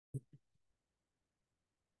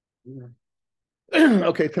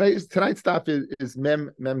Okay, tonight's stop is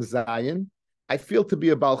Mem Zayin. I feel to be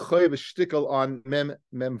a balchoy of a shtickle on Mem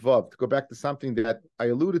Vav, to go back to something that I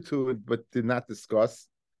alluded to but did not discuss,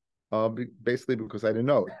 basically because I didn't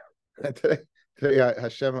know it. And today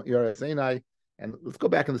Hashem Yorazainai, and let's go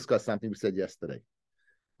back and discuss something we said yesterday.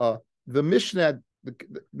 The Mishnah, the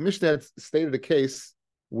Mishnah stated a case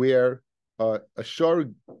where a shor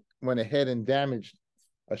went ahead and damaged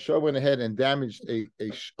a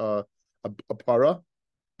para,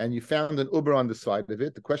 and you found an uber on the side of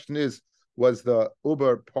it. The question is, was the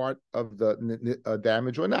uber part of the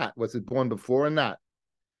damage or not? Was it born before or not?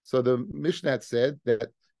 So the Mishnah said that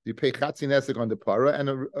you pay chatzi nesek on the para and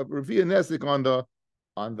a revia nesek on the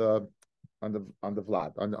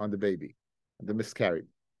vlad, on the baby, the miscarried.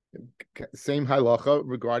 Same halacha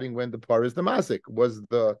regarding when the para is the mazik. Was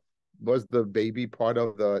the baby part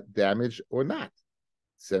of the damage or not?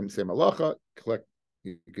 Same halacha.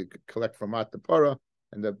 You could collect from the para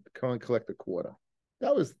and collect the quarter.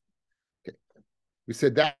 That was okay. We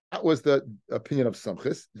said that was the opinion of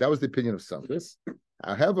Samchis. That was the opinion of Samchis.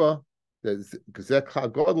 However, there's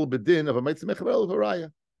bedin of a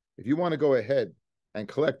raya. If you want to go ahead and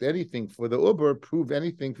collect anything for the uber, prove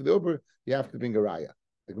anything for the uber, you have to bring a raya.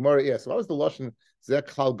 The Gemara asked, what was the lashon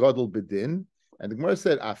zekhal gadol bedin? And the Gemara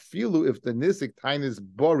said, afilu if the nizik tain is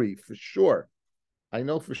bori for sure. I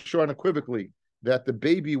know for sure unequivocally that the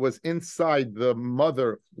baby was inside the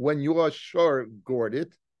mother when your shor gored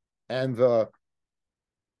it, and the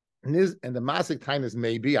masik tain is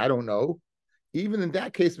maybe, I don't know. Even in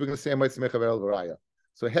that case, we're going to say Varaya.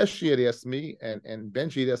 So Heshi had asked me, and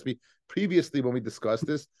Benji had asked me previously when we discussed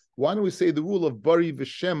this, why don't we say the rule of Bari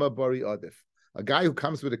Vishema Bari Adif? A guy who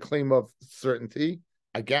comes with a claim of certainty,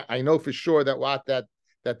 I know for sure that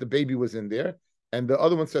the baby was in there, and the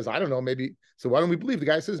other one says, I don't know, maybe. So why don't we believe the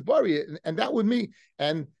guy says Bari, and that would mean.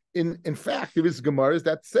 And in fact, there is Gemaras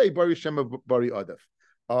that say Bari Shema Bari Adif.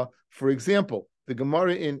 For example, the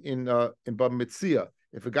Gemara in Bab Mitzia,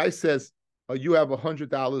 if a guy says, you have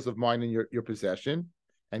 $100 of mine in your possession,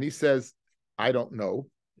 and he says, I don't know.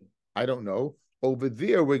 Over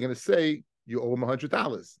there, we're going to say you owe him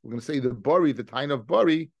 $100. We're going to say the bari, the time of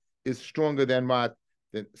bari, is stronger than what.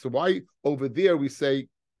 So why over there we say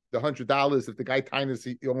the $100 if the guy tines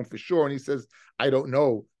he owe him for sure, and he says I don't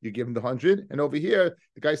know, you give him the 100, and over here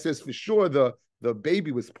the guy says for sure the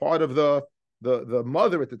baby was part of the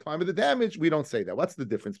mother at the time of the damage. We don't say that. What's the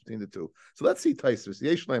difference between the two? So let's see Taisus.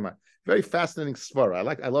 Yesh Leima. Very fascinating svara.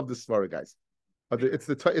 I love this svara, guys. It's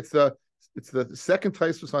the second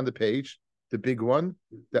Taisus on the page, the big one.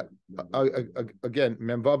 That again,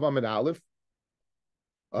 Memvav Amid Aleph.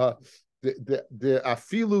 The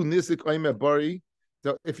Afilu Nizik Oimer Bari.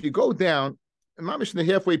 So if you go down, Mamish in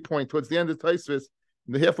the halfway point towards the end of Taisus,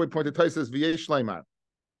 the halfway point of Taisus V'yesh Leima.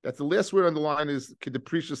 That's the last word on the line is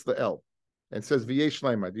Kedeprecious the L. And says V'yesh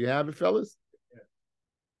Leima. Do you have it, fellas?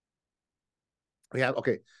 Yeah.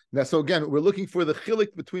 Okay. Now, so again, we're looking for the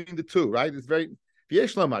chilik between the two, right? It's very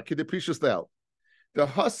V'yesh Leima, Kedeprecious the L. The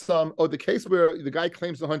Hassam, or the case where the guy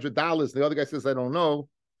claims $100, the other guy says, I don't know.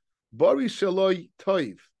 Bari Shaloi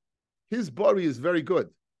Toiv. His Bari is very good.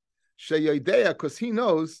 Sheyodea, because he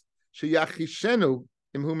knows Sheyachishenu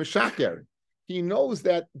Imhu Meshaker. He knows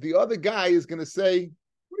that the other guy is going to say,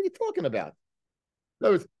 what are you talking about? In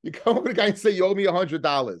other words, you come over to the guy and say, you owe me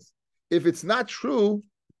 $100. If it's not true,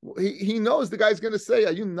 he knows the guy's going to say,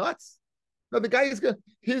 are you nuts? No, the guy is going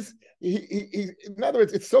to, in other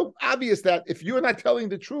words, it's so obvious that if you're not telling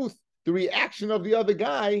the truth, the reaction of the other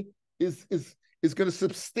guy is going to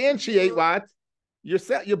substantiate what? Your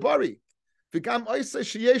bari.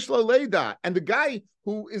 And the guy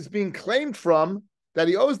who is being claimed from, that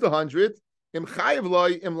he owes the 100, im chayiv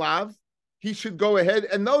loy im lav, he should go ahead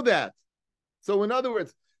and know that. So in other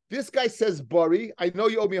words, this guy says, Bari, I know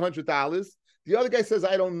you owe me $100. The other guy says,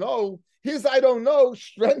 I don't know. His I don't know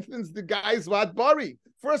strengthens the guy's what? Bari.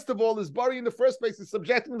 First of all, his Bari in the first place is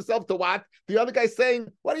subjecting himself to what? The other guy's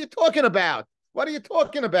saying, what are you talking about? What are you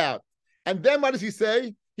talking about? And then what does he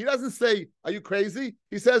say? He doesn't say, are you crazy?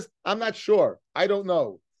 He says, I'm not sure. I don't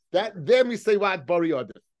know. Then we say what? Bari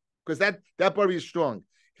Odif. Because that Bari is strong.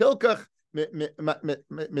 Hilkach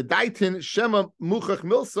medaitin shema muchach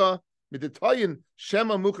milsa.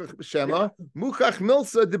 Shema Muchach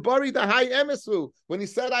Milsa, the Bari the high emesu. When he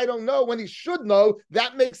said, I don't know, when he should know,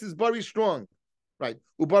 that makes his Bari strong. Right.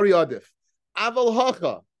 Ubari Adif. Aval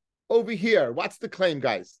Hacha. Over here. What's the claim,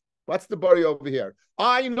 guys? What's the Bari over here?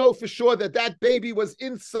 I know for sure that baby was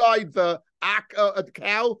inside the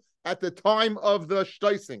cow at the time of the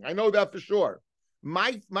shtoising. I know that for sure.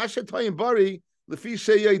 My Shetayim Bari, Lefi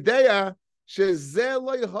Sheyedea,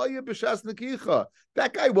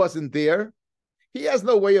 That guy wasn't there. He has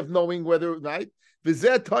no way of knowing whether, right?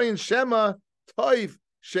 Shema toiv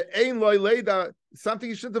she'ein loy leida, something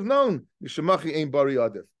he should have known.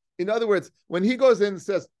 In other words, when he goes in and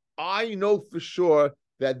says, I know for sure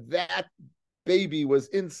that baby was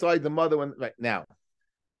inside the mother when right now.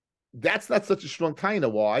 That's not such a strong kind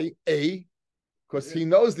of why. Because he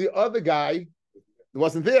knows the other guy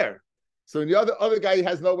wasn't there. So the other guy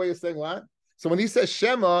has no way of saying what. So when he says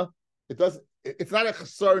Shema, it's not a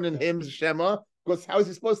chasarn in him, Shema, because how is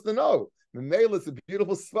he supposed to know? The nail is a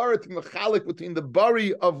beautiful svara to mechalik between the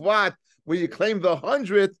bari of what, where you claim the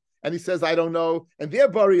 100, and he says, I don't know, and their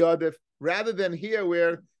bari adif, rather than here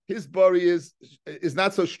where his bari is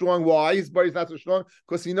not so strong. Why? His bari is not so strong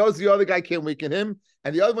because he knows the other guy can't weaken him,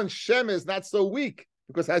 and the other one, Shem, is not so weak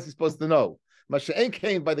because how's he supposed to know? Masha'en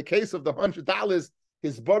came by the case of the $100,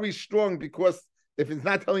 his bari is strong because if he's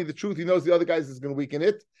not telling the truth, he knows the other guy is going to weaken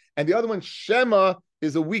it, and the other one, Shema,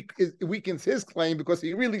 weakens his claim because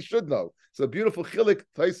he really should know. So beautiful chilik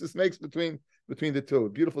Taisus makes between the two.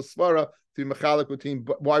 Beautiful svara to mechalik between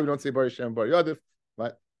why we don't say bari Shem bari Yadif.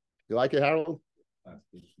 Right? You like it, Harold? That's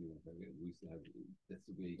the way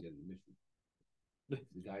you get admission. The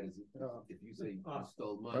guy doesn't. If you say you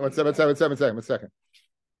stole money. One second.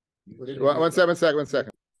 One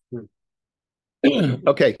second.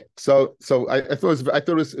 Okay, so I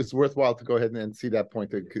thought it's worthwhile to go ahead and see that point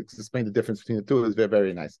to explain the difference between the two. It was very,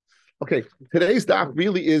 very nice. Okay, today's daf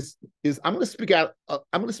really is I'm going to speak out.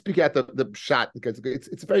 The shot because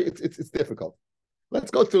it's difficult. Let's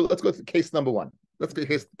go through case number one. Let's go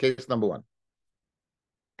case number one.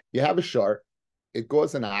 You have a shar, it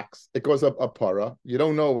goes an ox, it goes up a para. You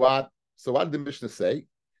don't know what. So what did the Mishnah say?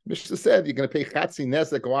 Mishnah said you're going to pay chatzi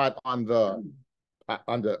nezek on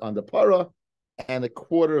the para and a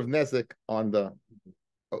quarter of nezek on the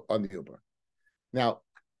uber. Now,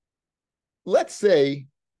 let's say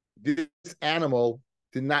this animal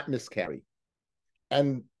did not miscarry,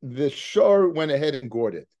 and the shar went ahead and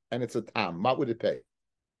gored it, and it's a tam. What would it pay?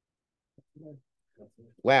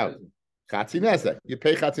 Wow. Chatzi nezek. You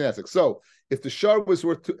pay chatzi nezek. So if the shar was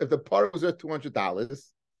worth, if the par was worth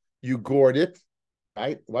 $200, you gored it,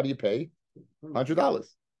 right? What do you pay?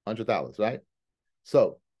 $100, right?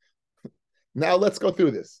 So now let's go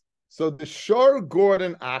through this. So the shar gored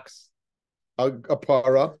an ox, a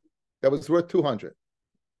para that was worth 200.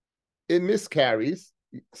 It miscarries.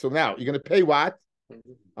 So now you're going to pay what?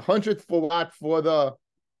 100 for what?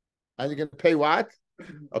 And you're going to pay what?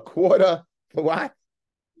 A quarter for what?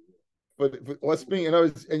 For offspring, and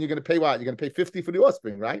you're going to pay what? You're going to pay 50 for the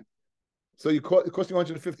offspring, right? So it costs you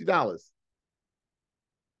 $150.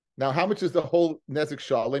 Now, how much is the whole nezek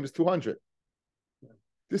shalem? Is 200.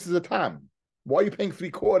 This is a tam. Why are you paying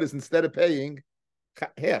 3/4 instead of paying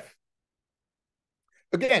half?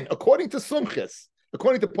 Again, according to Sumchis,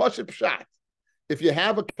 according to Pashat Pshat, if you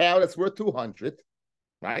have a cow that's worth 200,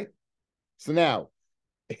 right? So now,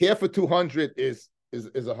 half of 200 is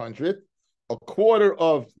 100. A quarter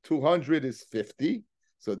of 200 is 50.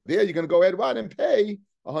 So there you're going to go ahead and pay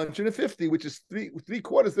 150, which is three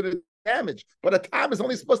quarters of the damage. But a tam is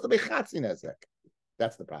only supposed to be chatzi nezek.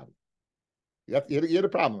 That's the problem. You hear the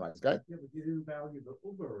problem, right, guys? Yeah, but you didn't value the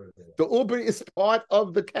uber. The uber is part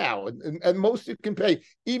of the cow, and most you can pay.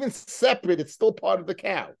 Even separate, it's still part of the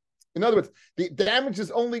cow. In other words, the damage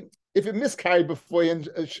is only if it miscarried before and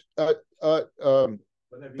if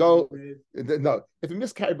it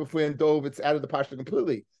miscarried before and dove, it's out of the pasture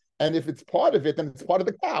completely. And if it's part of it, then it's part of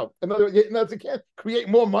the cow. In other words, you can't create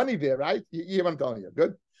more money there, right? You hear what I'm telling you?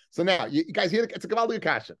 Good. So now, you guys hear it's a gavaldic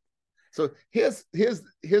kasha. So here's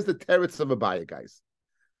the teretz of Abaya, guys.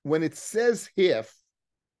 When it says half,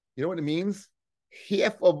 you know what it means?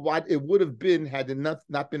 Half of what it would have been had it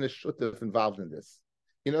not been a shutuf involved in this.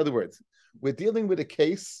 In other words, we're dealing with a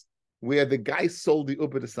case where the guy sold the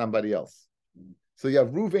uber to somebody else. So you have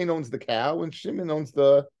Ruvain owns the cow and Shimon owns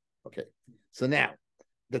the. Okay. So now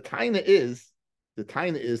the taina is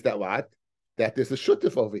that what? That there's a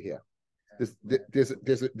shutuf over here. There's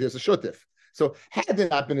a shutuf. So had there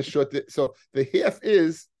not been a shuttif, so the half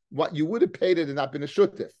is what you would have paid it had not been a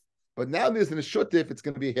shuttif. But now there's a shuttif, it's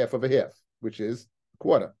going to be half of a half, which is a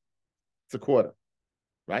quarter. It's a quarter,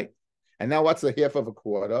 right? And now what's a half of a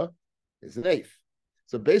quarter? Is an eighth.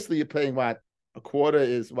 So basically you're paying what? A quarter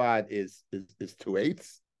is what? Is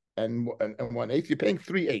 2/8, and 1/8. You're paying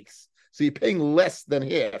 3/8. So you're paying less than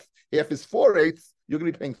half. Half is 4/8. You're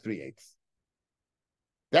going to be paying 3/8.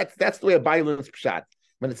 That's the way a Abai learns pshat.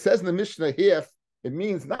 When it says in the Mishnah half, it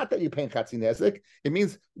means not that you're paying chatzi nezek. It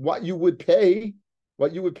means what you would pay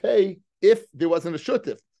if there wasn't a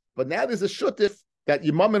shuttif. But now there's a shuttif, that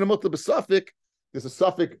your mom and a multiple suffix. There's a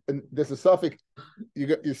suffix. You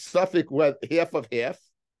got your suffix with half of half,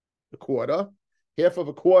 a quarter, half of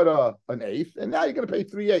a quarter, an eighth, and now you're going to pay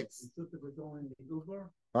 3/8.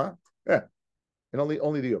 Huh? Yeah, and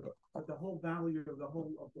only the Uber. But the whole value of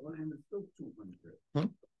the land is still 200.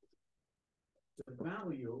 The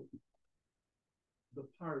value, the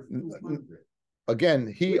par is 200. Again,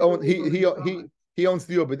 he owns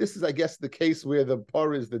the Uber. This is, I guess, the case where the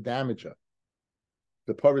par is the damager.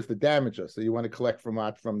 The par is the damager, so you want to collect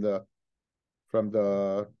from the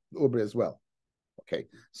Uber as well. Okay,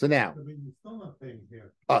 so now, I mean, you're still not paying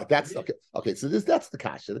here. that's okay. Okay, so that's the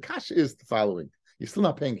kasha. The kasha is the following: you're still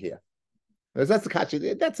not paying here. That's the kasha.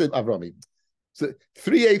 That's it, Avrami. So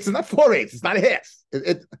 3/8 is not 4/8. It's not a half.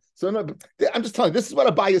 So no, I'm just telling you. This is what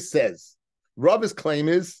a buyer says. Rabbi's claim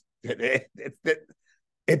is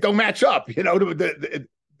it don't match up. You know,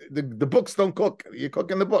 the books don't cook. You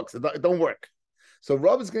cook in the books. It don't work. So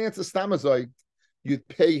Rabbi's going to answer Stamazoi. You'd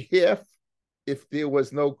pay half if there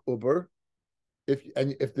was no Uber.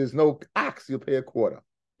 If there's no ox, you'll pay a quarter.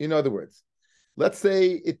 In other words, let's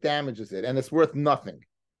say it damages it and it's worth nothing.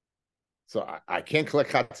 So I can't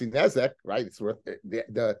collect Chatzi Nezek, right? It's worth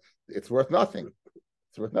it's worth nothing.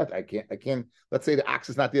 It's worth nothing. I can't. Let's say the ox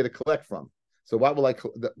is not there to collect from. So what will I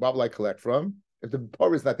collect from? If the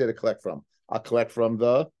par is not there to collect from, I'll collect from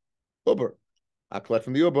the Uber. I'll collect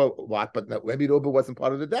from the Uber. What? But maybe the Uber wasn't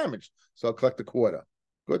part of the damage, so I'll collect a quarter.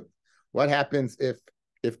 Good. What happens if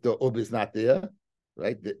the Uber is not there?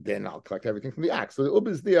 Right, then I'll collect everything from the ox. So the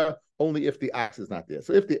Uber is there only if the ox is not there.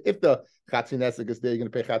 So if the Chatzi Nezek is there, you're going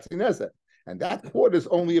to pay Chatzi Nezek, and that quarter is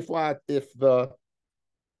only if they're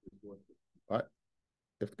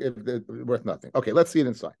worth nothing. Okay, let's see it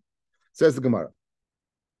inside. Says the Gemara.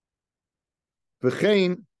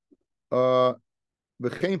 V'chein par,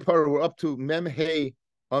 we're up to mem hey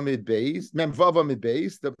amid beis, mem vav amid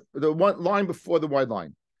beis, the one line before the wide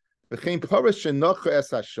line. V'chein par shenocha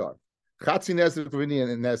es hashar. Chatzi nezek v'rini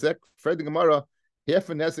and nezek. Fred the Gemara, half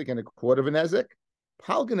a nezek and a quarter of a nezek.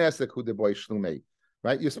 Palgan nezek hu de boy shlumei.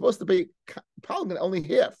 Right, you're supposed to pay palgan only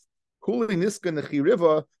half. Kuli niska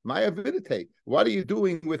nechiriva mayavidite. What are you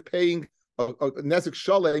doing with paying a nezek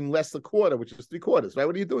shalem less a quarter, which is 3/4? Right,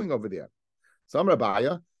 what are you doing over there? Some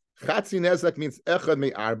Rabbi, Chatzi nezek means echad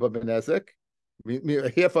me arba benezek,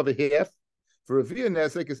 half of a half. For a via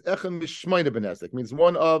nezek is echad mishmayna benezek, means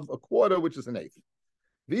one of a quarter, which is an eighth.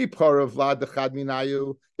 The par of vlad dechad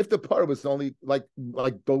minayu. If the par was only like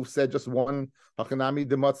Dov said, just one hachanami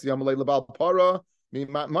dematzi amalei lebal para. I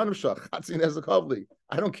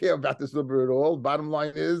don't care about this number at all. Bottom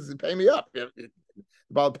line is, pay me up.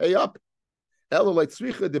 About pay up. Now,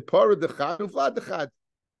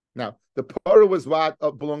 the para was what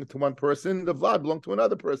belonged to one person. The vlad belonged to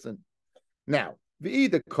another person. Now,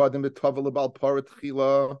 right?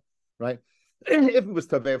 If it was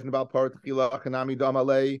taveh from the bal para tchila, achanami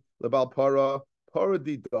damalei lebal para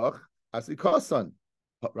didach as the kasan,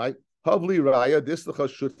 right? Havli raya this the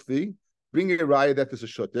shutfi. Bring a raya that is a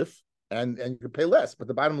shutif, and you can pay less. But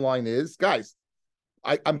the bottom line is, guys,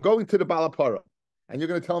 I'm going to the balapara, and you're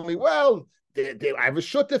going to tell me, well, I have a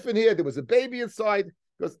shutif in here. There was a baby inside.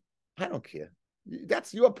 Because I don't care.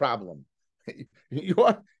 That's your problem.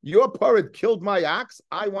 Your parrot killed my ox.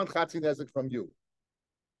 I want Chatzi Nezek from you.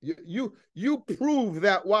 You prove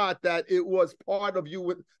that it was part of you,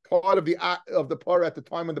 with part of the parrot at the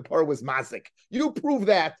time when the parrot was mazik. You prove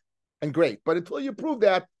that, and great. But until you prove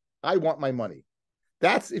that, I want my money.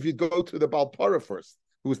 That's if you go to the Balpara first,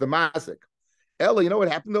 who's the Mazik. Ella, you know what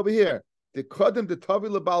happened over here? The Kodim the Tavi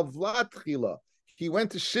Lebal Vlad Chila. He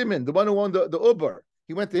went to Shimon, the one who owned the Uber.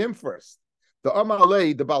 He went to him first. The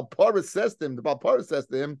Amalei, the Balpara says to him,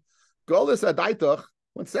 Golis Adaitach,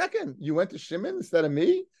 1 second, you went to Shimon instead of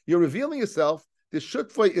me? You're revealing yourself, the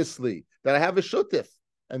Shutfay Isli, that I have a Shutif.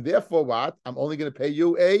 And therefore what? I'm only going to pay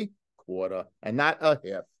you a quarter and not a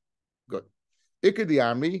half. Good. Ikad the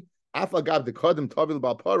army. Afagav the Kodim Tavi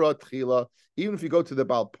Balpara Tchila. Even if you go to the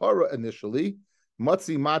Balpara initially,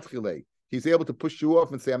 Matzi Matchile, he's able to push you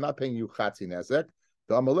off and say, I'm not paying you Chatzi Nezek.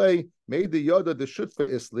 The Amalei made the Yoda the Shutfa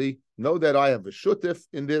Isli, know that I have a Shutif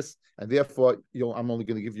in this, and therefore I'm only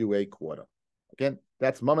going to give you a quarter. Again,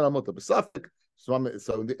 that's Maman Amota Besafik. So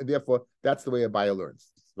therefore, that's the way a buyer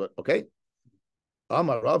learns. But, okay?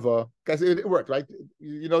 Amarava, guys, it worked, right?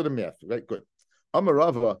 You know the math, right? Good.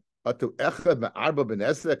 Amarava. We don't have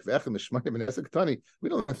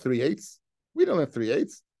 3/8. We don't have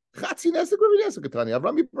 3/8.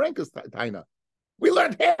 We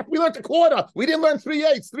learned half. We learned a quarter. We didn't learn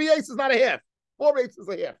 3/8. 3/8 is not a half. 4/8 is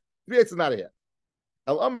a half. 3/8 is not a half.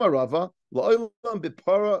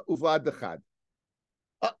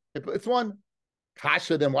 It's one.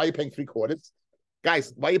 Kasha, then why are you paying 3/4?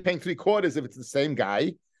 Guys, why are you paying 3/4 if it's the same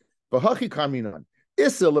guy? V'hachi kaminon.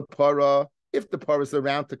 Issa lepara, if the para is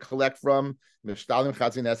around to collect from, mishtalim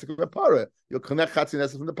chatzin esek lepara, you'll collect chatzin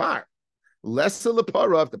esek from the par. Lessa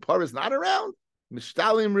lepara, if the para is not around,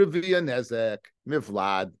 mishtalim revia nezek,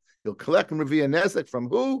 mivlad. You'll collect revia nezek from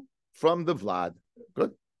who? From the vlad.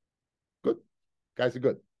 Good. Good. Guys are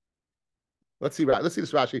good. Let's see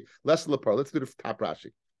this Rashi. Lessa lepara. Let's do the top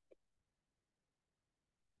Rashi.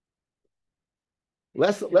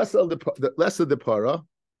 Less of the para.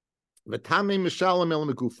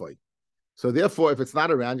 So therefore, if it's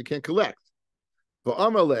not around, you can't collect. For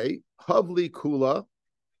Amalei, Havli Kula,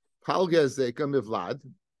 Palgezeka Mivlad,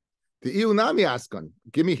 the Iunami Askan,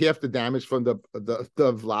 give me half the damage from the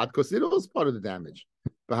Vlad, because it was part of the damage.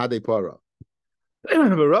 Bahade Para.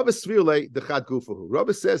 Rabbi Svirle, the Chad Gufahu.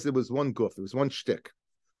 Rabbi says it was one goof, it was one shtick.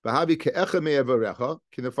 Bahavi Keecha Me'avarecha,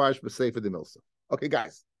 Kinafarish B'Sefer de Milsa. Okay,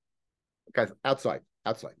 guys, outside.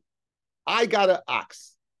 I got an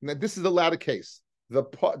ox. Now, this is a latter case. The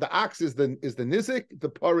ox is the nizik, the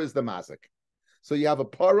para is the mazik. So you have a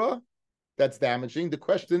para that's damaging. The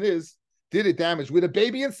question is, did it damage with a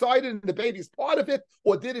baby inside it and the baby's part of it,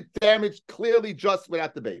 or did it damage clearly just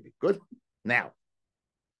without the baby? Good. Now,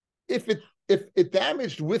 if it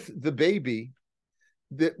damaged with the baby,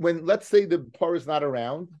 when let's say the para is not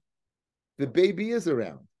around, the baby is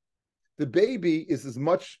around. The baby is as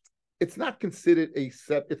much. It's not considered it's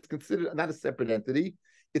considered not a separate entity.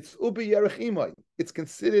 It's ubi yerachimai. It's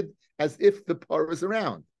considered as if the par is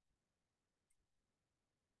around.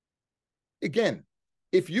 Again,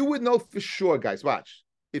 if you would know for sure, guys, watch.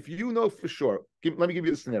 If you know for sure, let me give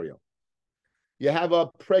you the scenario. You have a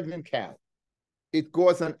pregnant cow. It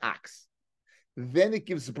goes an ox. Then it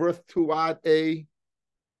gives birth to a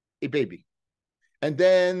baby. And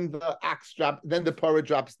then the ox drops, then the para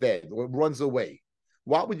drops dead or runs away.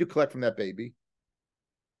 What would you collect from that baby?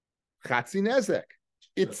 Chatzi nezek.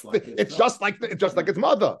 It's just like its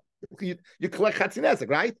mother. You collect chatzi nezek,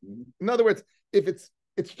 right? In other words, if it's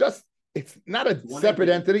not a separate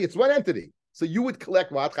entity, it's one entity. So you would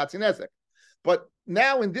collect what? Chatzi nezek. But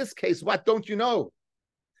now in this case, what don't you know?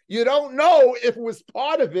 You don't know if it was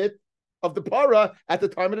part of the para at the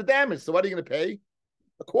time of the damage. So what are you going to pay?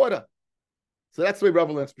 1/4. So that's the way Rav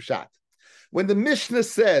learns Pshat. When the Mishnah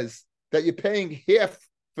says that you're paying half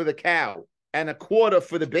for the cow and 1/4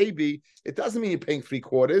 for the baby, it doesn't mean you're paying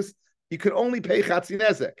 3/4. You can only pay chatzi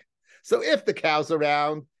nezek. So if the cow's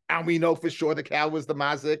around and we know for sure the cow was the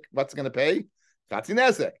mazik, what's going to pay? Chatzi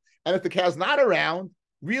nezek. And if the cow's not around,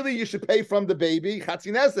 really you should pay from the baby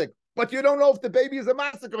chatzi nezek. But you don't know if the baby is a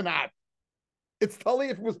mazik or not. It's totally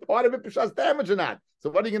if it was part of it, b'shas damage or not. So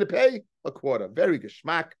what are you going to pay? 1/4. Very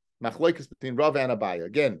geschmack. Machloikas between Rav and Abaye.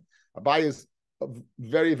 Again, Abaye is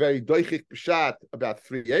very, very doichik pshat, about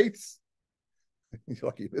 3/8. You're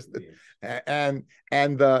lucky you missed it.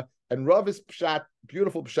 And Rav is pshat,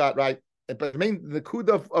 beautiful pshat, right? But I mean, the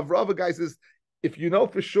kuda of Rav, guys, is if you know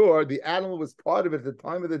for sure the animal was part of it at the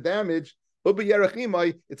time of the damage,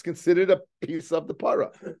 it's considered a piece of the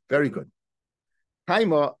para. Very good.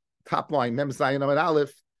 Taima, top line, Mem Zayin Amid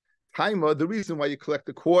Aleph. Taima, the reason why you collect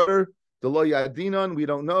 1/4, the lo yadinon, we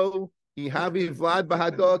don't know. Ihavi Vlad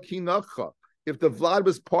Bahada Kinakha. If the Vlad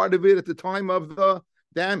was part of it at the time of the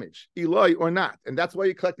damage, Eloi or not. And that's why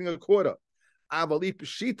you're collecting 1/4.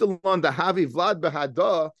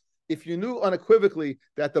 If you knew unequivocally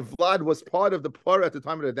that the Vlad was part of the para at the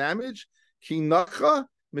time of the damage, Kinacha,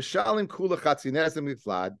 Mishalim Kula Chatzinezim with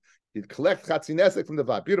Vlad. You'd collect Chatzinezim from the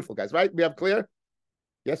Vlad. Beautiful, guys, right? We have clear?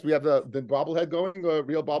 Yes, we have the bobblehead going, a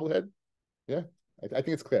real bobblehead. Yeah, I think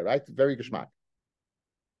it's clear, right? Very geschmack.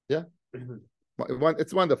 Yeah.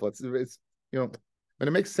 It's wonderful. It's when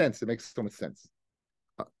it makes sense, it makes so much sense.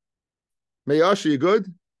 Meyash, you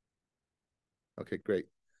good? Okay, great.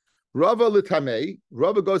 Rava l'tamei.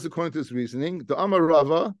 Rava goes according to his reasoning. The Amar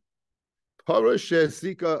Rava, para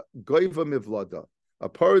shezika goiva mivlada. A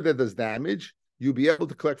para that does damage, you'll be able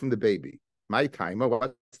to collect from the baby. My timer.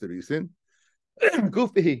 What's the reason?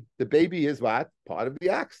 Goofy. The baby is what? Part of the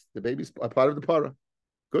ox. The baby's a part of the para.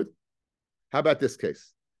 Good. How about this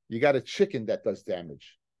case? You got a chicken that does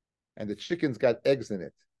damage, and the chicken's got eggs in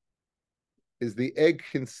it. Is the egg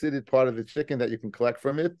considered part of the chicken that you can collect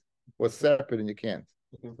from it, or separate and you can't?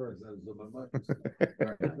 What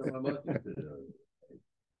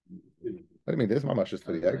do you mean? There's mamash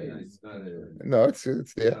for the egg. No, it's there.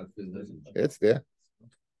 It's there.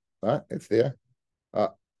 It's there.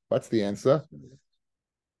 What's the answer?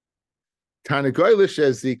 Tanagoylish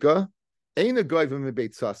zika ain't a goy from the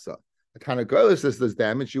beit sasa. A Tanagoylish says there's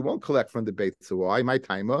damage. You won't collect from the beit. So why? My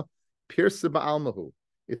timer pierce the ba'almahu.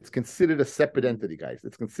 it's considered a separate entity, guys.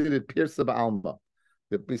 It's considered pirsa ba'alma.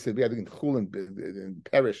 We said we had in chulin and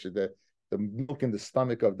perish the milk in the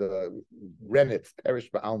stomach of the rennet perish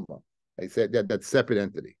ba'alma. I said that's separate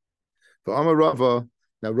entity. For Amar Rava,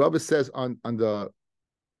 now Rava says on the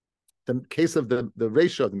case of the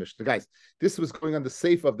ratio of the Mishnah, guys, this was going on the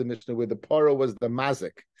safe of the Mishnah where the paro was the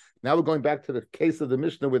mazik. Now we're going back to the case of the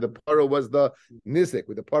Mishnah where the paro was the nizik,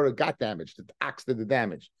 where the paro got damaged, the ox did the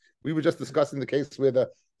damage. We were just discussing the case where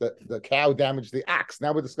the cow damaged the ox.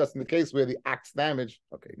 Now we're discussing the case where the ox damaged.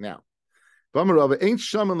 Okay, now. You're not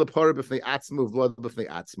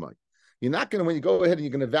going to, when you go ahead and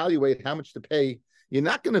you're going to evaluate how much to pay, you're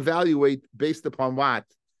not going to evaluate based upon what?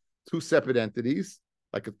 Two separate entities,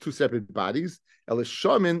 like two separate bodies.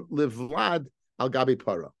 Elishamin livlad al gabi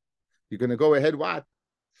para. You're going to go ahead what?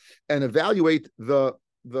 And evaluate the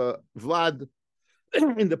vlad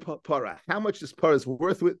in the para. How much this para is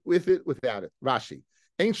worth with it, without it. Rashi.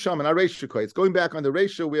 Ain't shaman a ratio. It's going back on the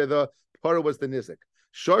ratio where the para was the nizik.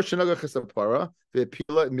 Shor shenagachas para, the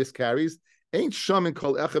pila miscarries. Ain't shaman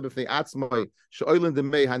called echab if they atzmai shoylin the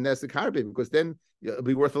may hanesik harbe, because then it'll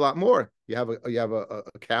be worth a lot more. You have a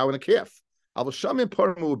cow and a calf. Al shaman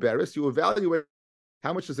para muberis. You evaluate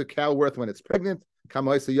how much is a cow worth when it's pregnant.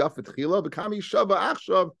 Kamaisa yafet chila, bekami shava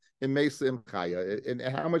achshav in mesa imchaya. And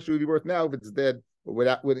how much would it be worth now if it's dead, or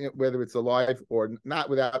whether it's alive or not,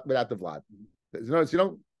 without the vlad. You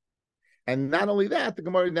don't. And not only that, the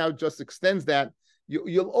Gemara now just extends that.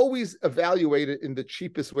 You'll always evaluate it in the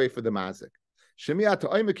cheapest way for the mazik. Shemiyat to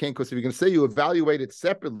oimekin, because if you're going to say you evaluate it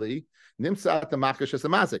separately, nimsat the makash as a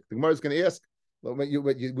mazik. The Gemara is going to ask, when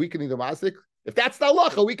you're weakening the mazik, if that's the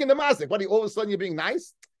halacha, weaken the mazik. What? All of a sudden you're being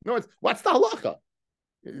nice? No, what's the halacha?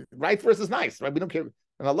 Right versus nice, right? We don't care. In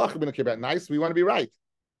halacha, we don't care about nice. We want to be right.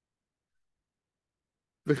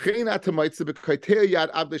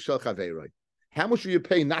 How much will you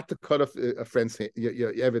pay not to cut off a friend's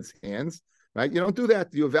your Eved's hands? Right? You don't do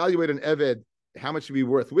that. You evaluate an Eved, how much should be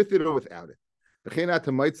worth with it or without it.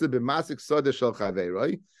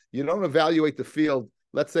 You don't evaluate the field.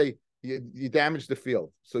 Let's say you damage the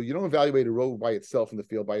field. So you don't evaluate a row by itself and the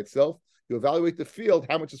field by itself. You evaluate the field,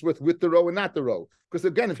 how much is worth with the row and not the row. Because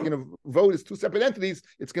again, if you're going to vote as two separate entities,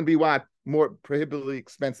 it's going to be what? More prohibitively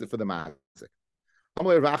expensive for the mazik. The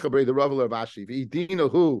Rav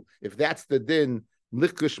Ashi, if that's the din,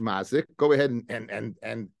 likush mazik, go ahead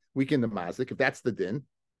and weaken the mazik, if that's the din.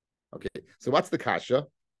 Okay, so what's the kasha?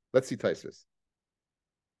 Let's see Taisus.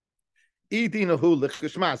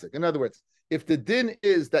 Likush mazik. In other words, if the din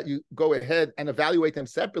is that you go ahead and evaluate them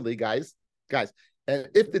separately, guys, and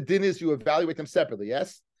if the din is you evaluate them separately,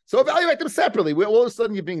 yes? So evaluate them separately. All of a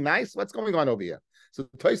sudden you're being nice. What's going on over here? So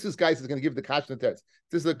Taisus, guys, is going to give the kasha and the teretz.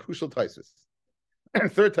 This is a crucial Taisus.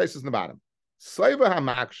 Third Taisus in the bottom. Soiva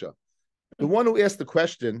hamaksha. The one who asked the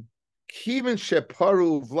question, Kivin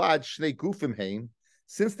sheparu vlad shnei gufim hein,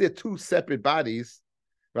 since they're two separate bodies,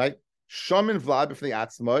 right? Shaman vlad b'fnei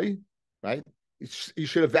atzmai, right? You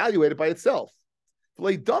should evaluate it by itself.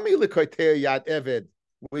 V'leidami l'koitei yad eved,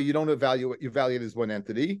 where you don't evaluate, you evaluate as one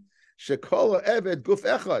entity. Shekola eved guf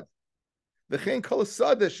echad. V'chein kol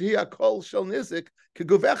sada shehi hakol shel nizik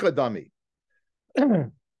keguf echad dami.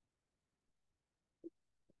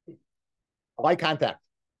 Eye contact.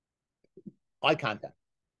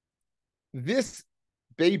 This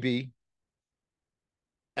baby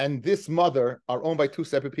and this mother are owned by two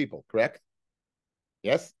separate people, correct?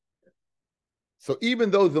 Yes. So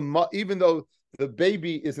even though the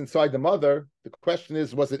baby is inside the mother, the question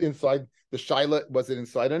is, was it inside the shaila? Was it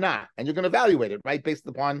inside or not? And you're going to evaluate it, right, based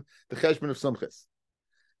upon the cheshbon of sumchis.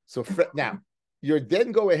 So now you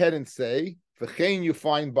then go ahead and say, v'chein you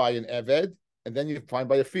find by an eved, and then you find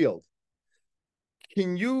by a field.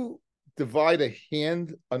 Can you divide a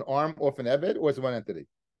hand, an arm off an eved, or is it one entity?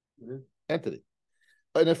 Mm-hmm. Entity.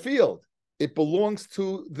 In a field, it belongs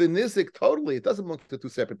to the nizik totally. It doesn't belong to two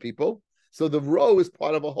separate people. So the row is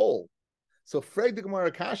part of a whole. So freg the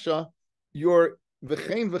Gemara Kasha, your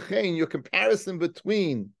v'chein, your comparison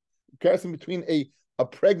between a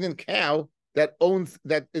pregnant cow that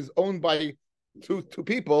is owned by two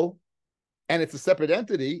people, and it's a separate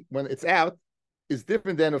entity when it's out, is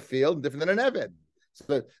different than a field, different than an eved.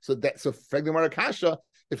 So freg the Gemara Kasha,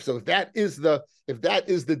 if that is the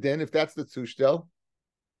din, if that's the tushtel,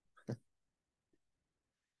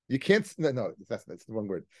 you can't. No, that's the wrong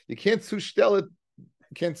word. You can't tushtel it.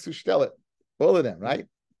 You can't tushtel it. All of them, right?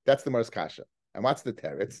 That's the Gemara's Kasha. And what's the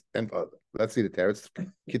teretz? And let's see the teretz.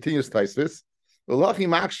 Continuous Taisvis. V'lachi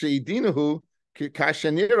makshei idinahu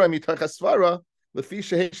kashanira mitachasvara lefi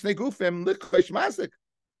shehei shnei gufim lichosh mazik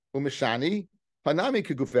umeshani hanami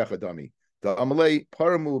kegufecha dami. The Amalei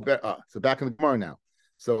Paramu. So back in the Gemara now.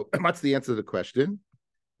 So what's the answer to the question?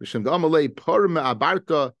 Mishum da'amalei par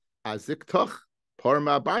me'abarta aziktoch, par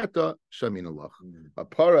me'abarta shaminalach. A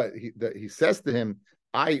para, he says to him,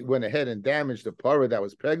 I went ahead and damaged a para that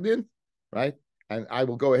was pregnant, right? And I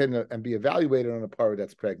will go ahead and be evaluated on a para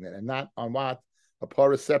that's pregnant, and not on what? A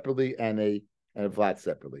para separately and a vlad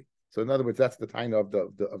separately. So in other words, that's the time of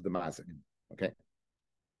the mazik. Okay.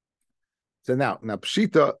 So now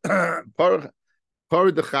pshita para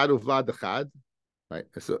dechad uvlad dechad, right?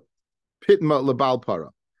 So pitma lebal para.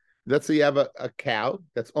 Let's say you have a cow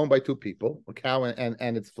that's owned by two people, a cow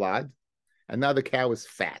and it's vlad, and now the cow is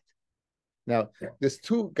fat. Now there's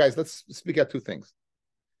two guys. Let's speak out two things.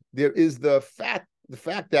 There is the fact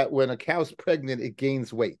that when a cow's pregnant, it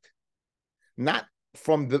gains weight, not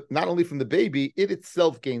only from the baby, it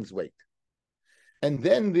itself gains weight. And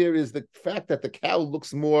then there is the fact that the cow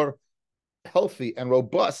looks more healthy and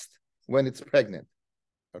robust when it's pregnant.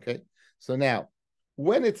 Okay, so now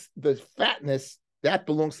when it's the fatness, that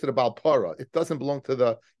belongs to the balpara. It doesn't belong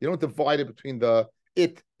to you don't divide it between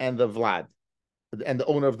it and the vlad and the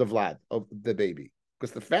owner of the vlad, of the baby,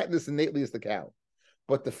 because the fatness innately is the cow.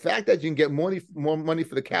 But the fact that you can get more money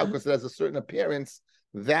for the cow because it has a certain appearance,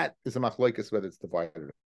 that is a machloikus whether it's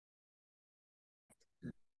divided.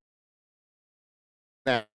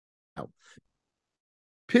 Now,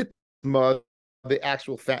 pitma, the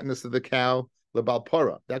actual fatness of the cow, the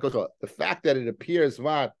balpara, that goes on. The fact that it appears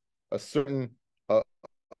what a certain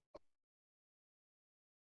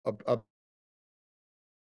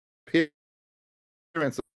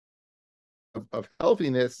appearance of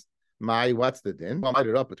healthiness. What's the din? Well, I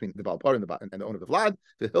it up between the balpar and the owner of the vlad.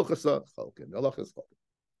 The hilchasa cholkin. The halachas cholkin.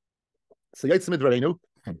 So Yitzmid Reinu,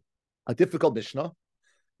 a difficult mishnah.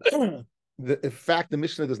 In fact, the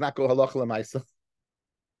mishnah does not go halacha l'maisa.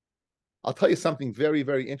 I'll tell you something very,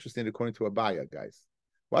 very interesting according to Abaya, guys.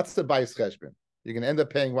 What's the bias cheshbon? You're going to end up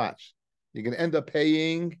paying watch. You're going to end up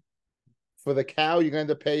paying for the cow. You're going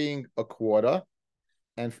to end up paying a quarter,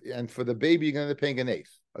 and for the baby, you're going to end up paying an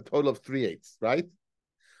eighth. A total of 3/8, right?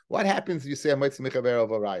 What happens if you say Amitz Mechaber of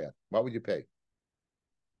Araya? What would you pay?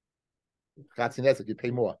 Chatzinezek, you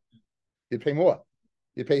pay more. You pay more.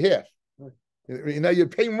 You pay half. You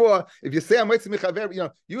pay more. If you say Amitz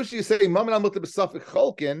Mechaber, usually you say Maman Al Mutabasafik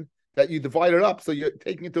Cholkin, that you divide it up, so you're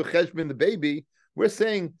taking into cheshbon the baby. We're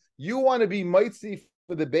saying you want to be mitzi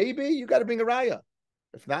for the baby, you got to bring a raya.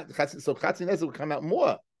 If not, so chatzinezek will come out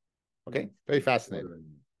more. Okay, very fascinating.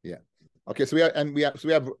 Yeah. Okay, so we have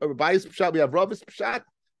Rabbi's pshat, we have Rav's pshat.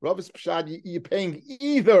 Rav's pshat, you're paying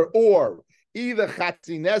either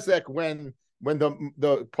chatzinezek when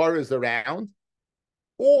the par is around,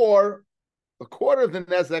 or a quarter of the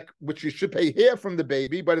nezek, which you should pay here from the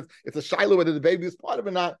baby, but it's a shiloh whether the baby is part of it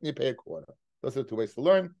or not, and you pay a quarter. Those are two ways to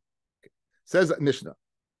learn. Okay. Says Mishnah.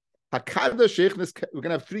 We're going to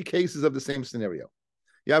have three cases of the same scenario.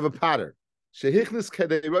 You have a potter. You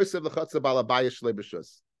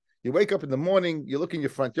wake up in the morning, you look in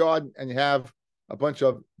your front yard, and you have a bunch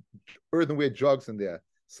of earthenware jugs in there.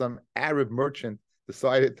 Some Arab merchant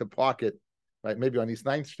decided to park it, right? Maybe on East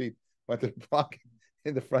 9th Street, went to park it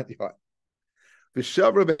in the front yard. The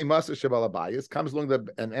comes along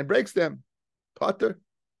and breaks them. Potter.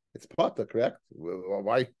 It's potter, correct?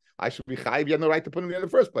 Why? I should be chayiv. You have no right to put them there in the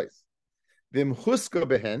first place.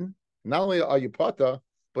 Not only are you potter,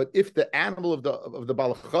 but if the animal of the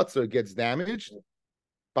balachotzer gets damaged,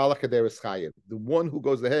 balakader is chayiv. The one who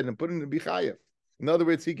goes ahead and put it in be chayiv. In other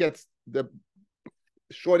words, he gets the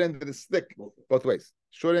short end of the stick both ways.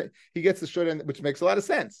 He gets the short end, which makes a lot of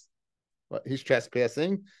sense. Well, he's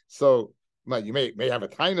trespassing, so you may have a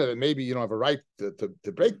taina that maybe you don't have a right to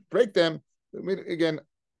break them. I mean, again,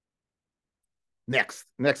 next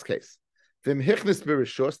case. Vim hichnis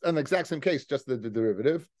birishus, an exact same case, just the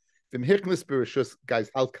derivative. Vim hichnis birishus, guys,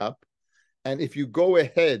 halkap. And if you go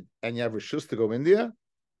ahead and you have rishus to go in there,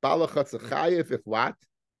 balachatz chayiv, if what?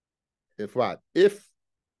 If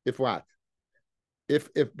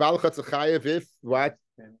balachatz chayiv, if what?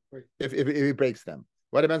 If he breaks them.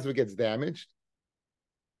 What happens if it gets damaged?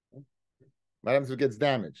 What happens if it gets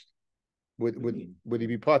damaged? Would he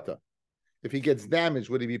be potter? If he gets damaged,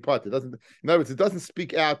 would he be potter? In other words, it doesn't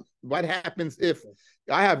speak out. What happens if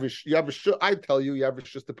I tell you have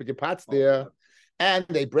just to put your pots there, and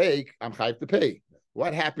they break? I'm chayiv to pay.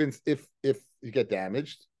 What happens if you get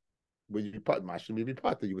damaged? Will you be potter? Mashim, you be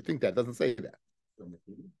potter. You would think that doesn't say that.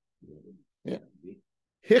 Yeah.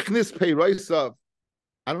 Hichnis peiroisav.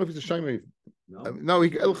 I don't know if he's a shayim. No,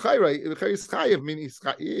 he el chayiv. I mean, he is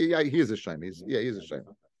a shayim. He's a shayim.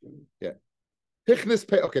 Yeah. Hichnis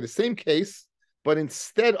pei. Okay, the same case, but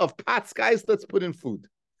instead of pots, guys, let's put in food.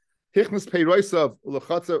 Hichnis peiroisav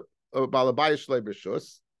l'chatzer balabayis shlei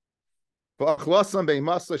b'rishus. V'achlasam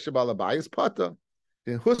beimasa shebalabayis pata.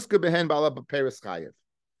 Then huska behen balaperes chayev.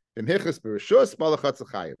 Then hichas b'rishus balachatz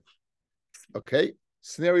chayev. Okay.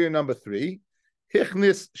 Scenario number 3.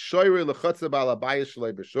 Hichnis shoyre lechatz balabayis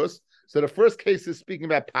shlei b'rishus. So the first case is speaking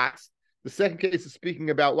about pots. The second case is speaking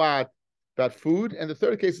about what? About food. And the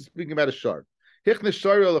third case is speaking about a shard. Hichnis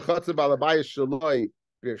shoyre lechatz balabayis shlei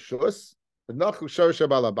b'rishus. Nachu shor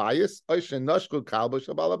shabalabayis, oishen nashku kalba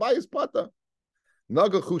shabalabayis pata.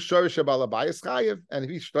 Nagachu shor shabalabayis chayev, and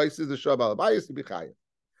if he stresses the shabalabayis, he be chayev.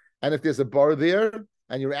 And if there's a bar there,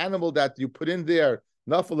 and your animal that you put in there,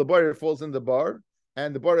 nafal the bar, it falls in the bar,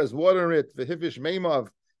 and the bar has water in it, the hivish meimav,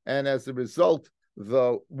 and as a result,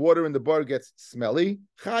 the water in the bar gets smelly,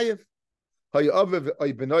 chayev. Hayaviv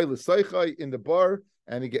oibenoy l'soichai in the bar,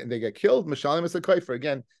 and they get killed. Mishalim is a kaifer.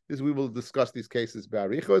 Again, we will discuss these cases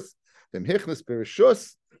ba'arichos.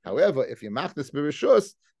 However, if you machnes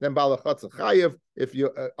b'rishus, then balachatz chayev if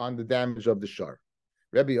you're on the damage of the shar.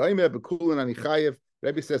 Rabbi Omer b'kulin ani chayev.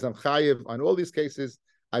 Rabbi says I'm chayev on all these cases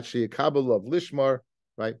at sheyakabel of lishmar,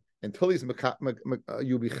 right? Until he's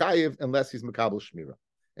you be chayev unless he's makabel shmira.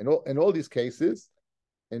 In all these cases,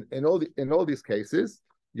 in all these cases,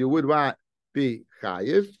 you would what be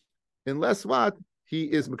chayev unless what he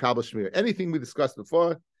is makabel shmira. Anything we discussed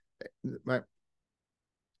before, right?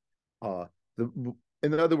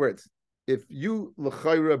 In other words, if you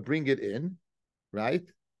l'chayra bring it in, right?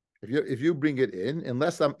 If you bring it in,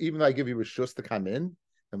 unless even though I give you reshus to come in,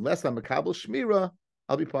 unless I'm makabel shmira,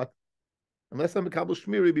 I'll be part. Unless I'm makabel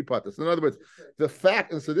shmira, you'll be part. So in other words, the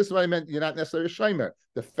fact, and so this is what I meant. You're not necessarily a shaymer.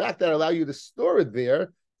 The fact that I allow you to store it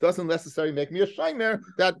there doesn't necessarily make me a shaymer.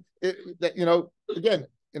 That you know, again,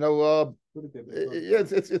 you know,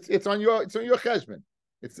 it's on your cheshbon.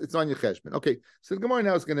 It's on your cheshbon. Okay, so the Gemara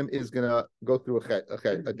now is gonna go through a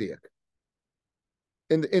diak.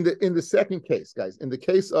 In the second case, guys, in the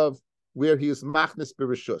case of where he is machnes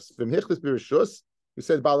b'rishus, from hichnes b'rishus, we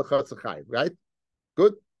said balachatz chayev, right?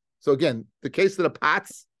 Good. So again, the case of the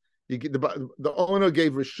pots, the owner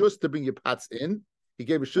gave rishus to bring your pots in. He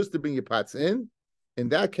gave rishus to bring your pots in. In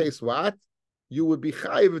that case, what? You would be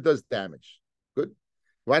chayev if it does damage. Good.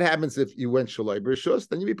 What happens if you went shaloi b'rishus?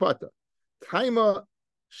 Then you be pata. Taima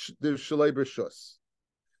the shaloi b'rishus.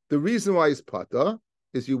 The reason why it's pata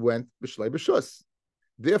is you went b'shaloi b'rishus.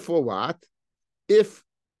 Therefore, what? If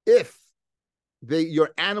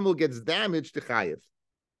your animal gets damaged to chayev.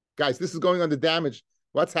 Guys, this is going on the damage.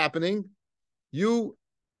 What's happening? You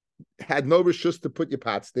had no rishus to put your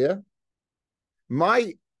pots there.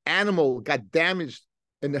 My animal got damaged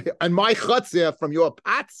and my chutzah from your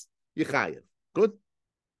pots, you chayev. Good?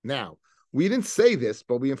 Now, we didn't say this,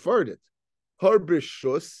 but we inferred it. Her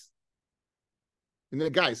rishus. And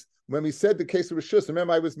then, guys, when we said the case of rishus,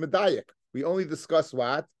 remember I was medayik. We only discussed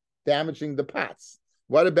what? Damaging the pots.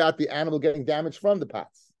 What about the animal getting damaged from the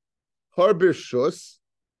pots? Her rishus,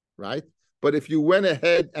 right? But if you went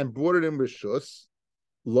ahead and brought it in rishus,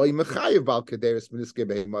 loy mechayev bal kederis miniske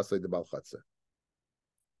behemasay de bal chatzah.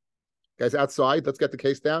 Guys, outside, let's get the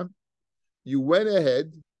case down. You went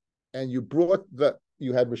ahead and you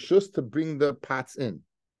had rishus to bring the pots in.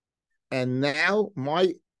 And now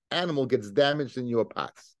my animal gets damaged in your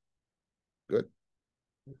pots. Good.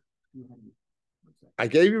 I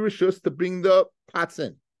gave you rishus to bring the pots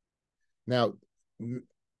in. Now,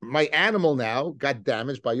 my animal now got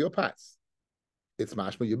damaged by your pots. It's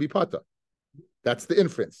mashma, you'll be pata. That's the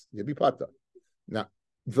inference. You'll be pata. Now,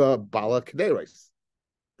 the bala kederis.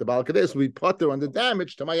 The bala kederis will be pata on the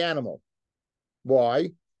damage to my animal.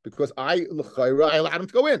 Why? Because I allowed him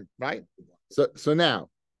to go in, right? So now,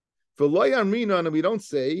 for loy amrina, and we don't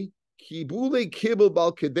say kibule kibul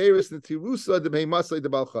bal kederis netirusa de behemasay de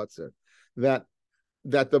bal chatzer. That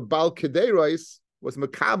the bal kederis was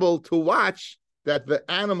makabel to watch that the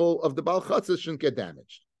animal of the bal chatzah shouldn't get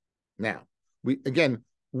damaged. Now, we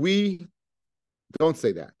don't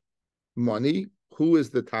say that. Money, who is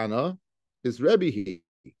the Tana, is Rabbi he.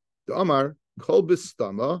 The Amar, kol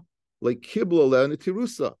bistama, like kibla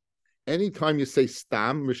tirusa. Anytime you say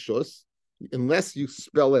stam, rishus, unless you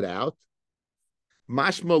spell it out,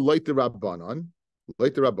 mashma loit the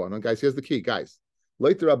rabbanon. Guys, here's the key, guys.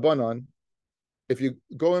 Loit the rabbanon, if you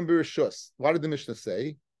go in b'rishus, what did the Mishnah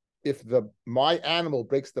say? If my animal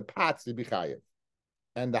breaks the pots, you be chayev.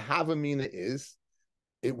 And the havamina is,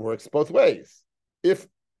 it works both ways.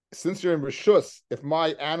 Since you're in rishus, if my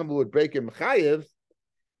animal would break in chayev,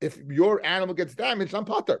 if your animal gets damaged, I'm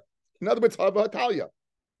potter. In other words, hatalia.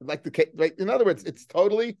 In other words, it's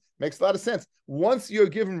totally makes a lot of sense. Once you're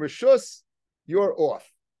given rishus, you're off.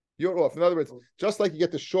 you're off. In other words, just like you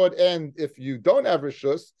get the short end if you don't have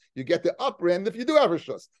rishus, you get the upper end if you do have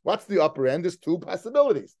rishus. What's the upper end? There's two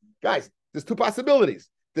possibilities. Guys, there's two possibilities.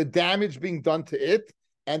 The damage being done to it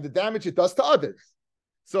and the damage it does to others.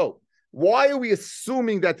 So why are we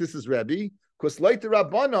assuming that this is Rebbe? Because like the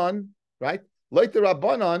Rabbanon, right? Like the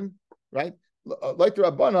Rabbanon, right? Like the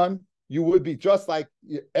Rabbanon, you would be just like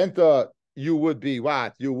you enter, you would be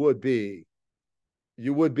what? You would be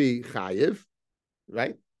chayiv,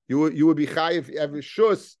 right? You would be chayiv every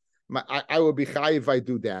shus. I would be chayiv if I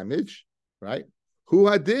do damage, right? Who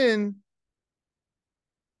hadin?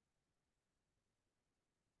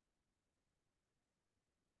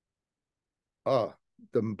 I'm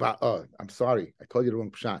sorry, I told you the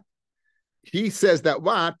wrong pshat. He says that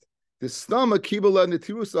what the stomach kibula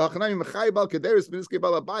netirusa hachanami mechayib al kederis miniske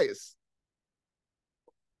balabayis.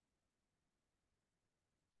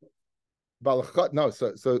 No,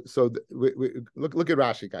 so look at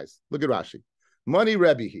Rashi, guys. Look at Rashi. Money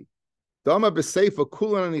Rebbe Dama b'seifa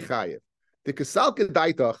kulan anichayev. The kasalka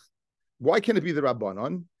daitach. Why can't it be the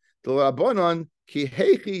Rabbanon? The Rabbanon ki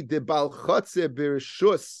heichi de bal chotze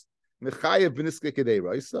b'rishus mechayev b'niske kedei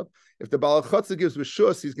roisa. If the bal chotze gives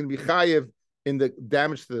rishus, he's going to be chayev in the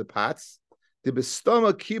damage to the pots. The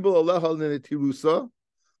bestoma kibul alehal netirusa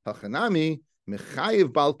hachanami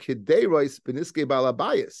mechayev bal kedei rois b'niske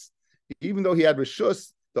balabayis. Even though he had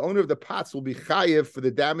rishus, the owner of the pots will be chayev for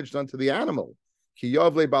the damage done to the animal. Ki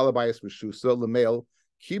yovle balabayis rishusa lemel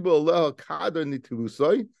kibul alehal kader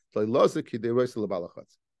netirusa. Let's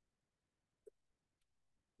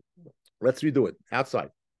redo it outside,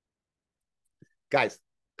 guys.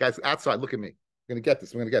 Outside, look at me. We're gonna get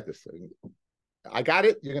this. I got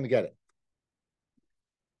it. You're gonna get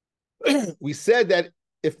it. We said that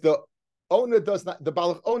if the owner does not, the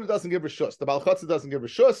owner doesn't give rishus, the balachatza doesn't give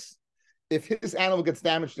rishus. If his animal gets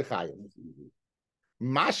damaged, to chayiv.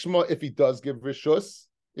 Mashma, if he does give rishus,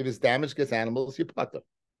 if his damage gets animals, you pata.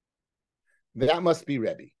 That must be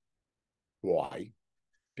Rebbe. Why?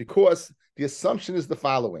 Because the assumption is the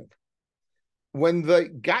following. When they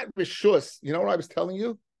got rishus, you know what I was telling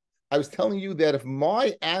you? I was telling you that if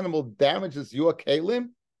my animal damages your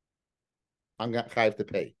kalim, I'm going to have to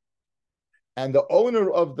pay. And the owner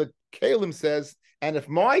of the kalim says, and if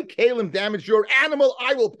my kalim damage your animal,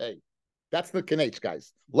 I will pay. That's the kenech,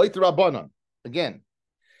 guys. Leit Rabbanon. Again,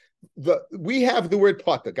 we have the word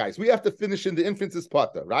pata, guys. We have to finish in the inference is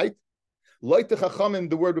pata, right? Leit Chachamim,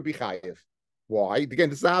 the word would be chayiv. Why? Again,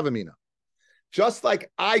 this is a havamina. Just like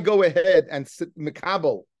I go ahead and sit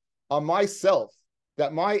mikabel on myself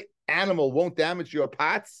that my animal won't damage your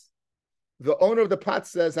pots, the owner of the pot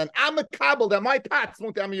says, and I'm mikabel that my pots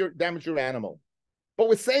won't damage your animal. But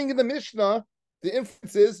we're saying in the Mishnah, the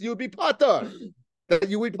inference is you would be pata. That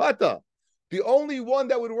you would pata. The only one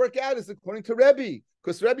that would work out is according to Rebbe,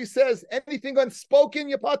 because Rebbe says anything unspoken,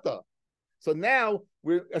 you pata. So now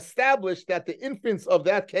we're established that the inference of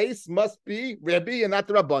that case must be Rebbe and not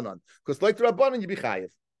the Rabbanon. Because like the Rabbanon, you be chayiv.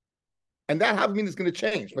 And that Havamina is going to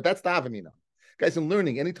change, but that's the Havamina. Guys, in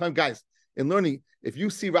learning, if you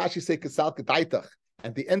see Rashi say Kasal K'daitach,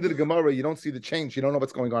 at the end of the Gemara, you don't see the change, you don't know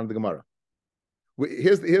what's going on in the Gemara.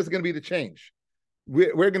 Here's going to be the change.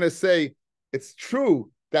 We're going to say, it's true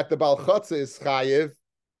that the Baal Chotze is chayiv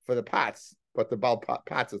for the pots, but the Baal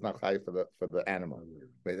Pots is not chayiv for the animal.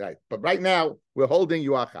 Right. But right now, we're holding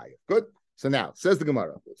you are chayiv. Good? So now, says the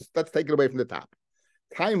Gemara. Let's take it away from the top.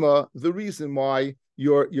 Taima, the reason why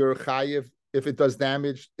you're chayiv, if it does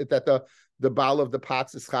damage, that the Baal of the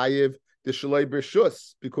pots is chayiv, the Shaloi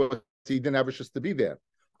B'Rishus, because he didn't have Rishus to be there.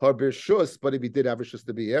 Har B'Rishus, but if he did have Rishus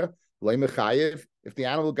to be here, Loi Mechayiv, if the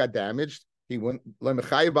animal got damaged, he wouldn't, Loi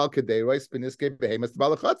Mechayiv Bal Kedeiros, B'Niskei Behemoth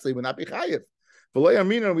Bal Achatze, he would not be chayiv. V'loi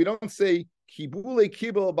Amina, we don't say Kibule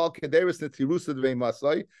Kibul Bal Kedeiros Netirusa Dvei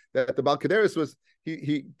Masai, that the Bal Kedeiros was,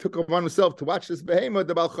 he took upon himself to watch this behemoth,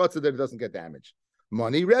 the Bal Chatze, that it doesn't get damaged.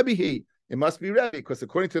 Money Rebbe, it must be Rebbe, because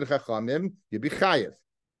according to the Chachamim, you'd be chayiv.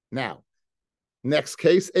 Now, next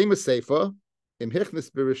case, Ema Seifa, Im Hichnes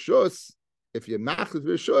B'Rishus, if you machlis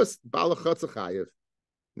B'Rishus, Bal Chatze chayiv.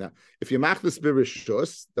 Now, if you machlis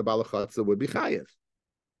B'Rishus, the Bal Chatze would be chayiv.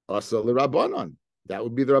 Also the Rabbanon, that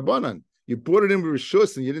would be the Rabbanon. You brought it in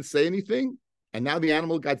B'Rishus and you didn't say anything, and now the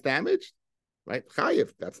animal got damaged, right?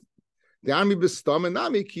 Chayiv. That's the army b'stam and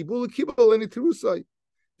nami kibul any terusai.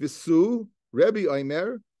 Visu Rebbe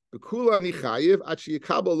Omer b'kula ani chayiv achi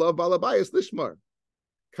yikabel lav balabayas lishmar.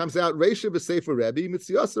 Comes out Reisha b'sefer Rebbe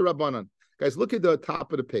mitziyasa Rabbanon. Guys, look at the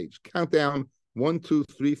top of the page. Count down 1, 2,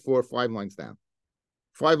 3, 4, 5 lines down.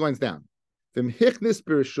 5 lines down. V'm hichnis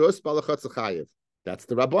b'Rishus balachatz chayiv. That's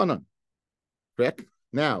the Rabbanon. Correct?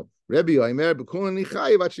 Now, Rebbe Omer b'kula ani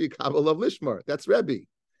chayiv achi yikabel lav lishmar. That's Rebbe.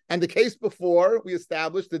 And the case before we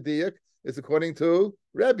established the diak is according to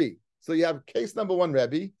Rabbi. So you have case number 1,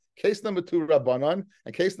 Rabbi, case number 2, Rabbanon,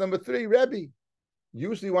 and case number 3, Rabbi.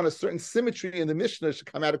 Usually you want a certain symmetry in the Mishnah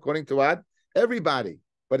should come out according to what? Everybody.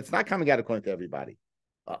 But it's not coming out according to everybody.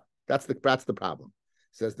 That's the problem.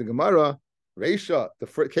 Says the Gemara, Reisha,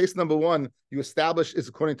 case number 1, you establish is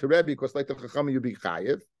according to Rebbe, because like the Chacham you be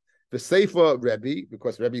chayiv. The Seifa Rebbe,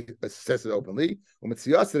 because Rebbe says it openly.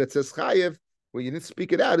 U'Metziyasa, it says chayiv, where you didn't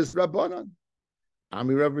speak it out, is Rabbanon.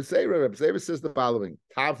 Ami Rabbi Seira. Rabbi Seira says the following: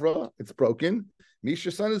 Tavra, it's broken. Misha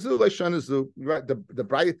Shanazu, like Shanazu. Right,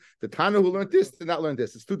 the Tana who learned this did not learn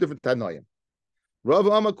this. It's 2 different Tanoim. Rav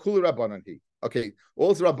Amma Kula Rabbanon he. Okay,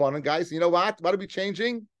 all's Rabbanon, guys. You know what? What are we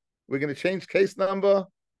changing? We're going to change case number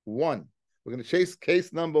 1. We're going to chase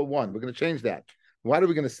case number 1. We're going to change that. What are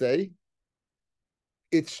we going to say?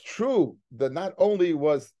 It's true that not only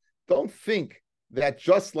don't think that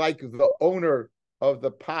just like the owner of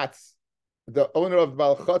the pots, the owner of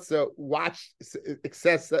Balchotza watched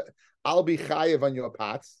excess, I'll be chayiv on your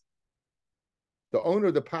pots. The owner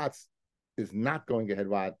of the pots is not going ahead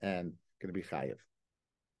and going to be chayiv.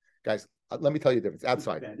 Guys, let me tell you the difference.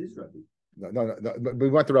 Outside. That is Rabbi. No. We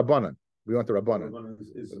want the Rabbanon.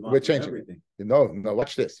 We're changing everything. No.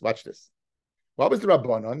 Watch this. What was the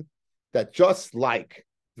Rabbanon? That just like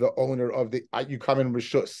the owner of you come in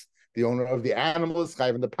Rishus, the owner of the animal is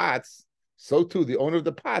chayiv in the pots. So too, the owner of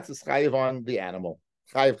the pots is chayiv on the animal.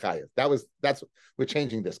 Chayiv. We're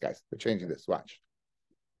changing this, guys. We're changing this. Watch.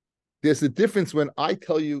 There's a difference when I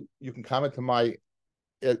tell you can come into my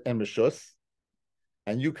Rishus,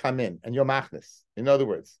 and you come in and you're machnis. In other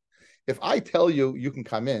words, if I tell you can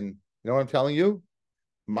come in, you know what I'm telling you?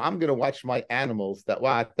 I'm going to watch my animals that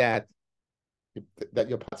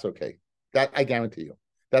your pot's okay. That I guarantee you.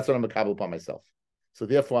 That's what I'm accountable upon myself. So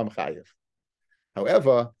therefore I'm chayiv.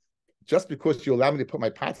 However, just because you allow me to put my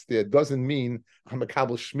pots there doesn't mean I'm a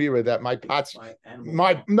kabel shmira that my pots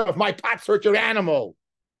if my pots hurt your animal.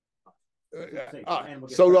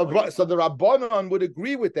 So the Rabbanon would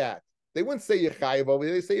agree with that. They wouldn't say Yechayiv over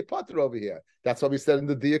here, they say Yepater over here. That's what we said in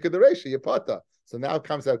the Diyak of the Reisha, Yepater. So now it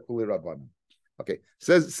comes out Kuli Rabbanon. Okay,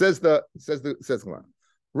 says Gemara.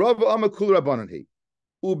 Rav Amma Kuli Rabbanon he.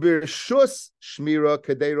 Ubirshus Shmira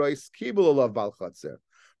Kaderois Kibul Olav Bal Chatzer.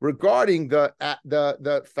 Regarding the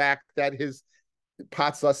fact that his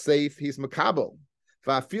pots are safe, he's makabel.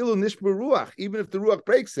 Va'afilu nishbu ruach, even if the ruach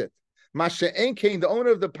breaks it. Masha Enkein, the owner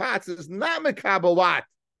of the pots, is not makabel what?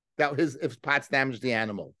 That if pots damage the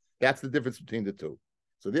animal. That's the difference between the two.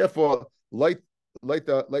 So therefore, like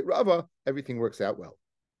Rava, everything works out well.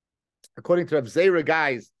 According to Rav Zera,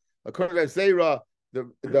 guys, according to Rav Zera,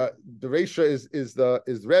 the Reisha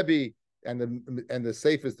is Rebbe and the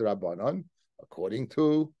safe is the Rabbanon. According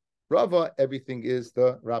to Rava, everything is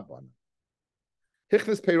the Rabbanon.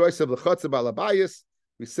 Hichnas peiros of l'chotz balabayis.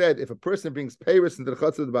 We said if a person brings peiros into the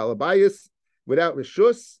chotz of the balabayis without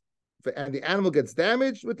rishus, and the animal gets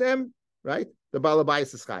damaged with them, right? The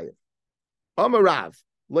balabayis is chayiv. Amarav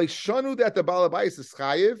leishanu that the balabayis is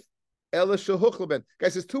chayiv. Ela shehuchleben.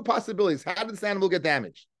 Guys, there's 2 possibilities. How did this animal get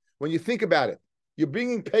damaged? When you think about it, you're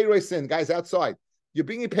bringing peiros in, guys, outside. You're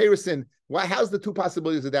bringing peiros in. How's the 2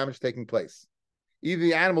 possibilities of damage taking place? Either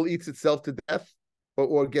the animal eats itself to death,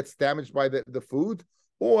 or gets damaged by the food,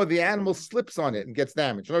 or the animal slips on it and gets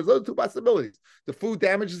damaged. Those are 2 possibilities. The food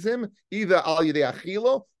damages him either al yidei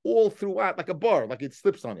achilo, all throughout, like a bar, like it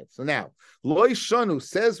slips on it. So now, loy shanu,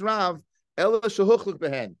 says Rav, ela shehuchluk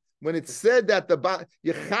behen. When it said that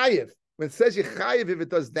yechayiv, when it says yechayiv, if it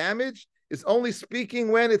does damage, it's only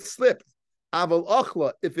speaking when it slipped. Aval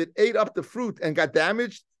ochla, if it ate up the fruit and got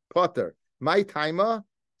damaged, potter. My timer,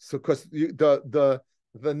 so because the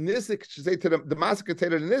nizik should say to the master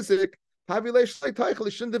container the nizik, he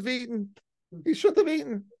shouldn't have eaten. He should have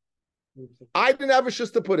eaten. I didn't have a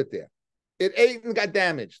shus to put it there. It ate and got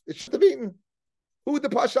damaged. It should have eaten. Who the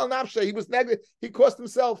pashal nafshe? He was negative. He cost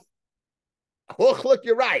himself. Look,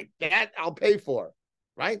 you're right. That I'll pay for,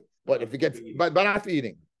 right? But if it gets, but not for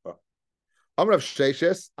eating. Amrav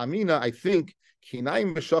Sheshes Amina, I think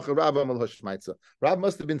Kinaim Meshacha Rav Amal Hashmaitza. Rav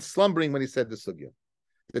must have been slumbering when he said the sugya.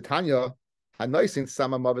 The Tanya Hanoisin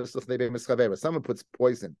Sama Mavis of Nebe Mischavera. Someone puts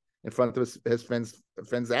poison in front of his friend's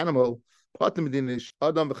animal. Guys,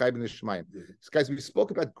 we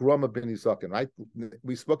spoke about Groma ben Yisakin, right?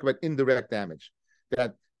 We spoke about indirect damage.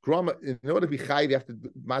 That Groma, in order to be chayiv, you have to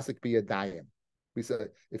masik be a dayim. We said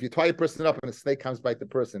if you tie a person up and a snake comes bite the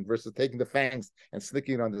person versus taking the fangs and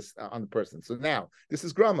slicking it on the person. So now this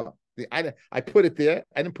is grama. I put it there.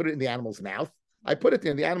 I didn't put it in the animal's mouth. I put it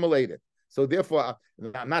there and the animal ate it. So therefore,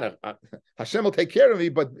 I'm not Hashem will take care of me.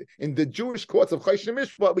 But in the Jewish courts of Choshen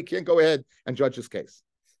Mishpat, we can't go ahead and judge this case.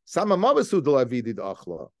 Sama mavasu de lavidi de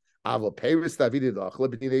achla. Avo peiris davidi de achla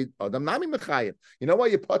b'dinei adam nami mechayev. You know why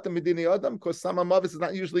you put them b'dinei adam? Because sama mavis is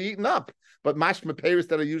not usually eaten up, but mashma peiris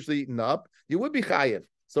that are usually eaten up, you would be chayev.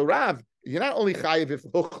 So Rav, you're not only chayiv if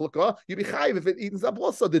huchlaka, you be chayiv if it eats up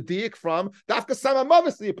also the diik from dafka sama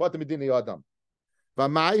mavis that you put them b'dinei adam.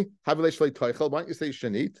 V'mai havilesh leitoichel. Why don't you say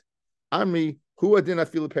shenit? Amri hu adina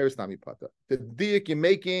filu peris nami pata. The diik you're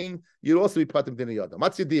making, you'd also be put them b'dinei adam.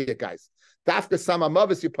 What's your diik, guys? Dafka sama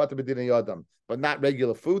mavis you put them b'dinei adam, but not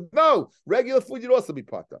regular food. No, regular food you'd also be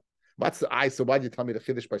pata. What's the eye? So why did you tell me the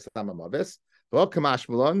chiddush by sama mavis? Well, kamash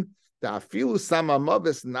malon the afilu sama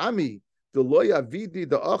mavis nami the loya vidi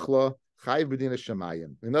the achla chayiv b'dinei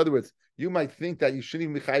shemayim. In other words, you might think that you shouldn't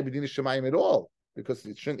even be chayiv b'dinei shemayim at all because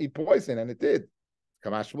it shouldn't eat poison, and it did.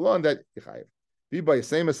 Kamash malon that chayiv. Be by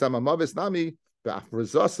same sama mavis nami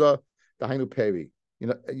ba'afrazasa dahainu peri. You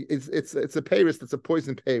know, it's a paris that's a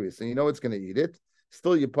poison paris, and you know it's going to eat it.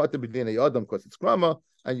 Still, you put the b'dinei adam because it's grama,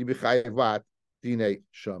 and you be chayiv what dinei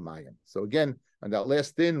shemayim. So again, on that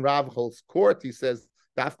last din, Rav holds court. He says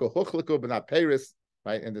dafka huchliku but not paris.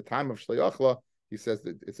 Right, in the time of shleachla, he says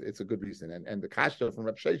that it's a good reason, and the kasha from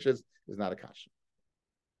Reb Sheshes is not a kasha.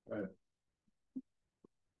 Right.